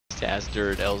Taster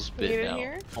and Elspeth now.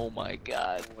 Here? Oh my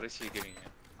god. What is he giving you?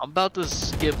 I'm about to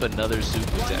skip another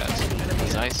super task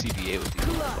because I CBA with these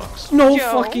fucks. No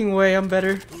Joe. fucking way, I'm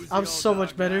better. I'm so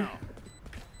much better.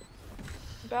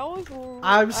 That was.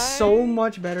 I'm so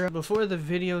much better. Before the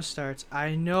video starts,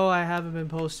 I know I haven't been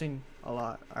posting a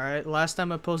lot. Alright, last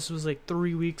time I posted was like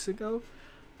 3 weeks ago.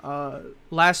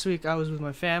 Last week I was with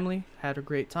my family, had a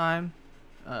great time.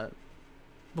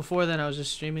 Before then I was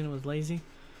just streaming and was lazy.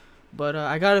 But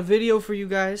I got a video for you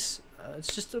guys.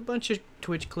 It's just a bunch of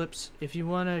Twitch clips. If you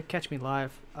want to catch me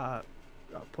live, I'll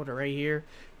put it right here.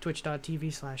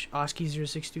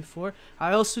 Twitch.tv/Oski0624.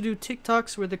 I also do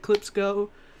TikToks where the clips go.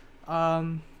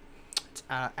 It's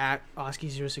at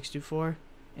Oski0624.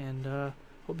 And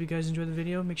hope you guys enjoy the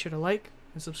video. Make sure to like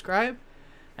and subscribe.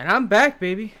 And I'm back,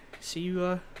 baby. See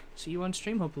you on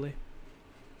stream, hopefully.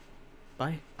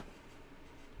 Bye.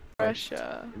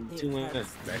 Russia. Too much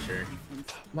pressure.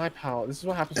 My pal, this is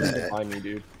what happens when you define me,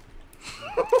 dude.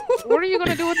 What are you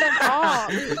gonna do with that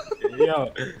dog?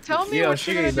 Yo, Tell me what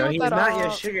you're gonna do with He's that not your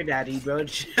dog. sugar daddy, bro.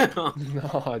 Chill.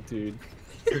 no, dude.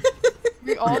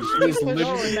 We all should He's push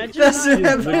literally- it. That's what He's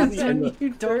happens literally when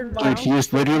you turn Dude, my. he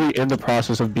is literally in the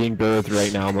process of being birthed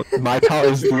right now. My pal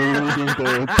is literally being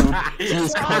birthed. Dude. He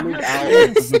is coming out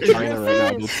of the vagina right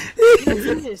now, dude.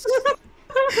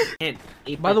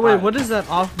 By the way, what is that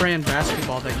off-brand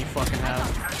basketball that you fucking have?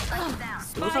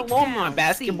 It was a Walmart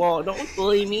basketball. Don't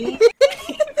bully me.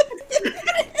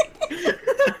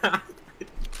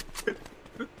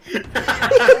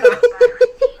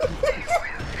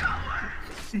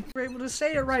 You're able to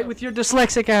say it right with your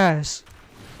dyslexic ass.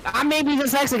 I may be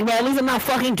dyslexic, but at least I'm not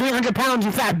fucking 300 pounds,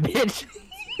 you fat bitch.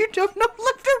 You don't know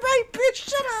left or right, bitch.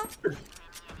 Shut up.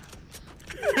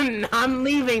 I'm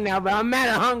leaving now, bro. I'm mad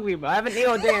and hungry, bro. I haven't eaten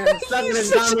all day and I'm stuck in a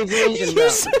zombie region, bro. You're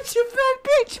such a bad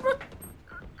bitch, bro.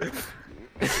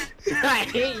 I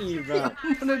hate you, bro.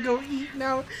 I'm gonna go eat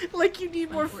now. Like you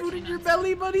need more food in your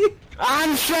belly, buddy.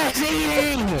 I'm stress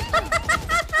eating!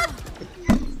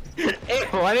 Hey,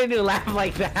 why did you laugh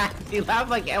like that? You laugh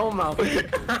like Elmo.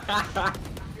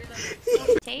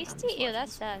 Tasty? Ew,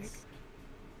 that's sus.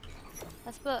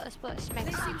 Let's put smack.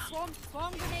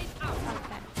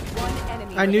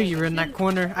 I knew you were in that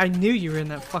corner. I knew you were in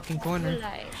that fucking corner.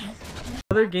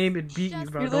 Another game would beat you,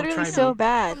 bro. You're Don't literally try so me.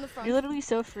 bad. You're literally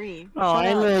so free. Oh,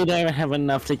 I really don't have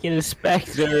enough to get a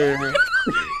Spectre. Do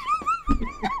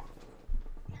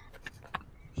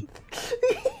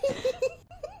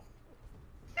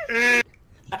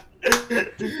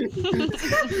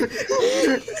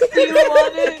you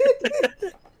want it?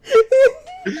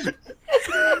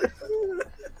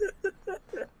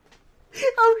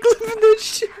 I'm clipping that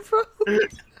shit, bro.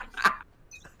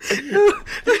 No,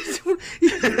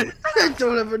 I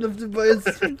don't have enough to buy a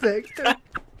Spectre.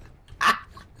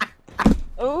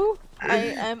 Oh, I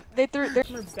am. They threw. They're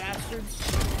bastards.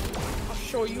 I'll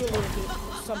show you a little bit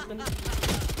something.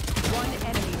 One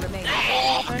enemy remaining.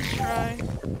 Nice try.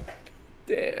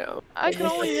 Damn. I can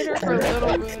only hit her for a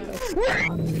little bit.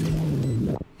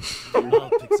 I'll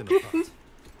pick some apart.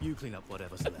 You clean up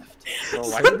whatever's left. Bro,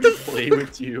 why did we play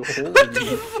with you? Holy What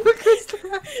the fuck is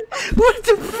that? What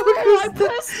the fuck is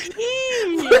that?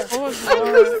 Oh,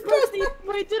 God.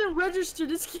 But it didn't register.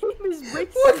 This game is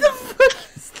racist. What the fuck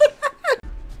is that?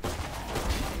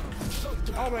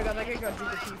 Oh my god, that guy got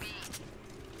DP.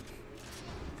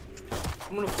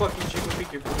 I'm gonna fucking shoot a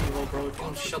figure for you, bro. If you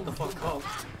don't shut the fuck up.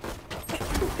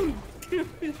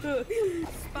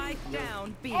 Spike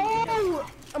down. B. Oh!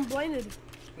 I'm blinded.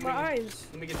 My eyes.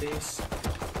 Let me get this.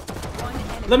 One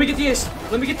enemy. Let me get the ace.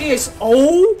 Let me get the ace.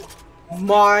 Oh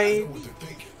my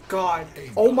god.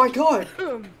 Oh my god.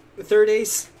 The third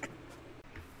ace.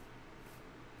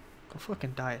 Go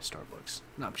fucking die at Starbucks.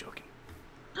 No, I'm joking.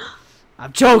 I'm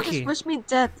He just joking. wished me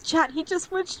death. Chat, he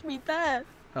just wished me death.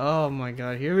 Oh my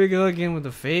god. Here we go again with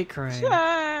the fake crying.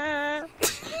 Chat.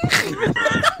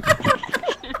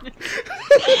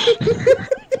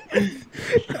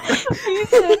 He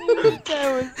said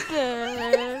I was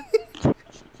dead.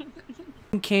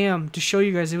 Cam to show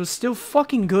you guys it was still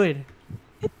fucking good.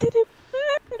 It didn't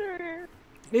matter.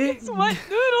 It's wet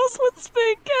noodles with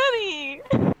spaghetti.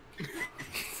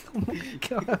 Oh my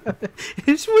god.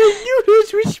 It's wet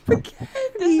noodles with spaghetti.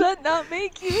 Does that not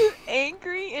make you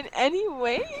angry in any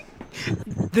way?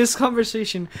 This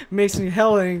conversation makes me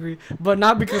hella angry, but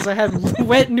not because I have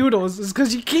wet noodles. It's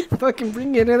because you keep fucking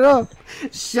bringing it up.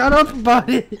 Shut up about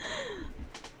it.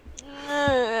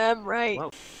 I'm right.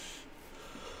 Wow.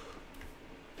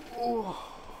 Oh.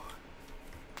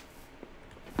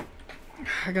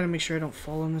 I gotta make sure I don't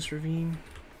fall in this ravine.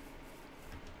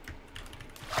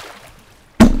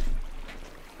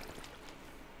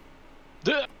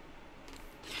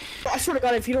 I swear to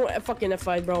God, if you don't fucking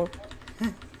F5, bro.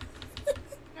 Night,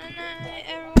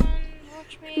 everyone,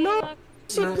 watch me. No. Look.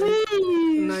 So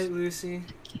please. Night, Lucy.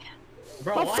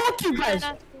 Bro, Oh, what? fuck you guys.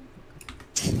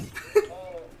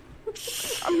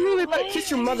 I'm really about to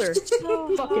kiss your mother.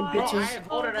 So Fucking hard. bitches. I have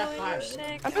voted Oh, boy, you're F5.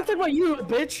 sick. I'm not talking about you,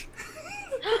 bitch.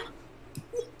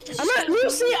 I'm not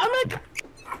Lucy. I'm not.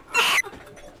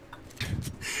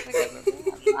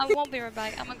 I won't be right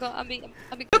back. I'm gonna go. I'll be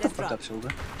good. Fuck up, shoulder.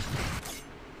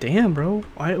 Damn, bro.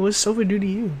 Why? What's Silver do to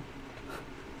you?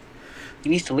 He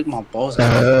needs to lick my balls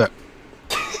out.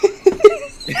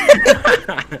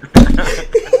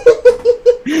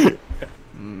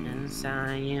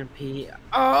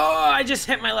 Oh, I just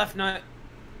hit my left nut.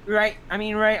 Right. I'm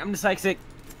dyslexic.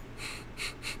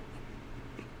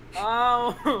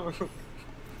 Oh.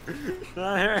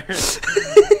 That hurts.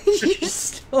 You're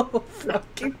so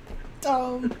fucking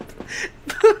dumb.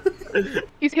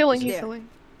 He's healing. He's healing.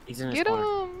 He's in his Get corner.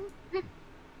 him.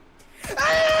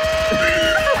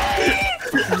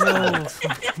 No.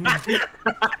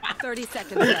 30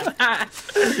 seconds left.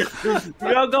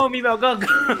 Go, Mimo,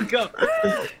 go.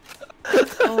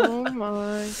 Oh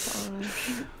my gosh.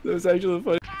 That was actually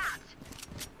funny.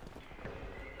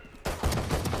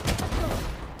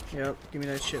 Yep, give me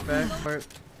that shit back. Alright.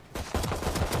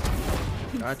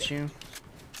 Got you.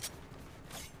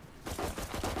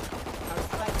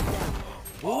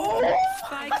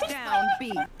 Spike down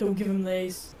B. Don't give him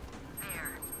lace.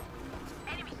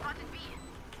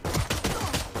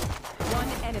 One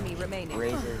enemy remaining.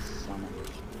 Raises summon.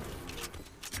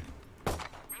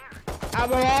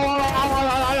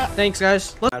 Thanks,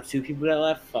 guys. Look. Now 2 people that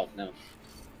left? Fuck no.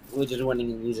 We're just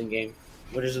winning and losing game.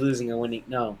 We're just losing and winning.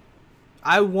 No.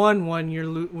 I won one.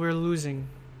 We're losing.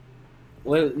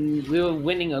 We were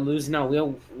winning or losing. No, we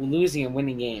were losing and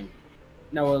winning game.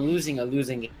 No, we're losing a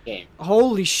losing game.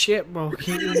 Holy shit, bro.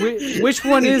 Which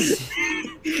one is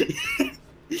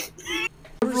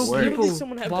several people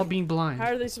Someone have while them. being blind?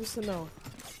 How are they supposed to know?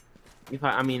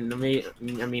 I mean,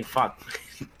 fuck.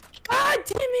 God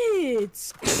damn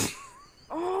it!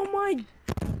 Oh my!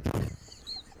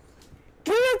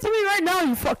 Give it to me right now,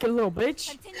 you fucking little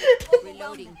bitch!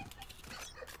 Reloading.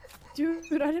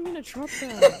 Dude, I didn't mean to drop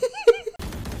that.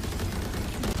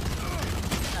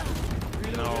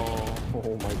 No.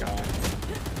 Oh my god.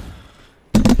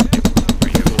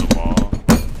 Bring it to the wall.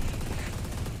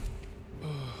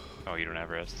 Oh, you don't have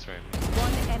rest, that's right.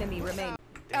 One enemy remaining.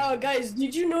 Guys,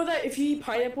 did you know that if you eat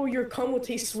pineapple, your cum will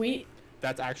taste sweet?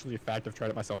 That's actually a fact. I've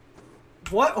tried it myself.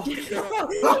 What?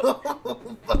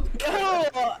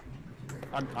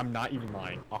 I'm not even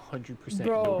lying. 100%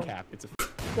 Bro. no cap. It's a.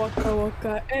 Waka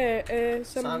waka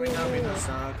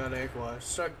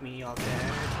Suck me off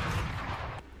that.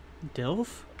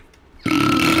 Dilf?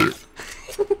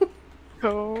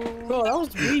 Go. Bro, that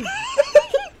was weak.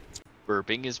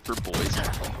 Burping is for boys.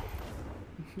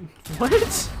 What?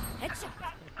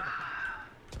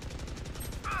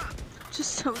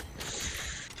 Just so.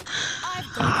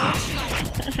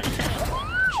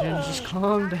 Jen, just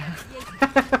calm down.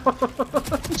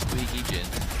 Squeaky Jin.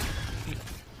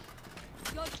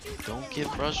 Don't get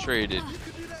frustrated.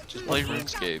 Just play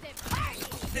RuneScape.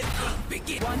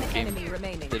 One enemy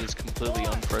remaining. That is completely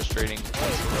unfrustrating.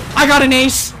 I got an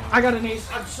ace!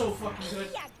 I'm so fucking good.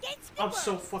 I'm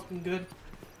so fucking good.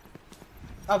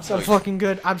 I'm so fucking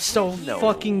good. I'm so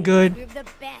fucking good. You're the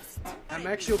best. I'm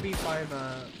actually B5,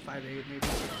 5'8",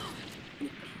 maybe.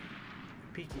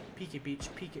 Peek it, beach.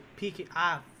 Peek it.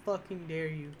 I fucking dare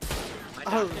you.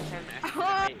 Oh.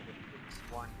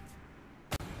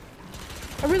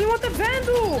 I really want the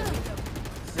Vandal!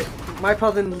 My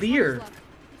pal then Lear.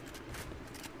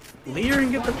 Lear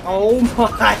and get the. Oh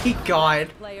my god.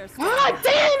 Player God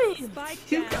damn it!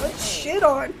 Spike You down got A. shit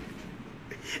on.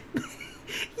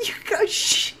 You got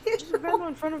shit There's a on. Vandal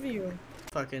in front of you.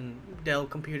 Fucking Dell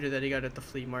computer that he got at the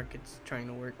flea market's trying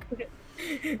to work.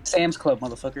 Sam's Club,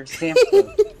 motherfucker. Sam's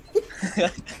Club.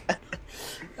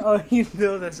 Oh, you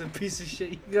know that's a piece of shit.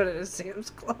 You got it at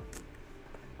Sam's Club.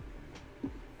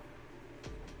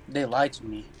 They lied to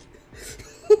me.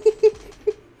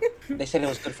 They said it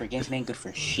was good for games, it ain't good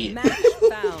for shit. Match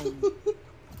found.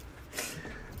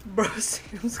 Bro,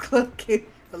 Sam's Club came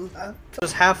a laptop. It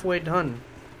was halfway done.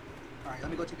 Alright,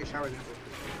 let me go take a shower then.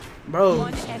 Bro,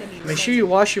 One enemy make sure you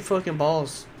wash your fucking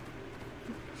balls.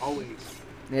 Always.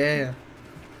 Yeah.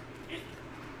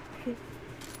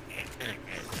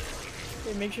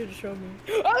 Hey, make sure to show me.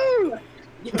 Oh!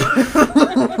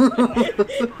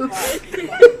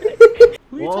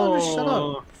 Who you telling to shut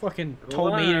up? Fucking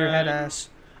toe meter head ass.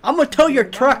 I'm gonna tell your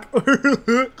truck.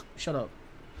 Shut up.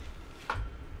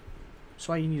 That's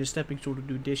why you need a stepping stool to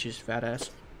do dishes, fat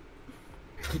ass.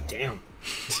 Damn.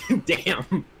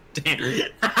 Damn.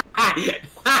 Damn.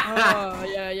 Oh,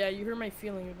 yeah, you hurt my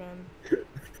feelings, man.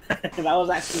 That was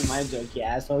actually my joke,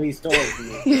 yeah, so he stole it from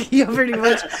me. Yeah, pretty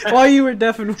much. While you were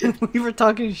deafened, we were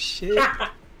talking shit.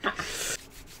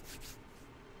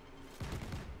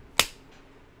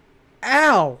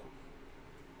 Ow!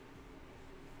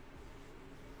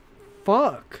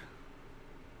 Fuck.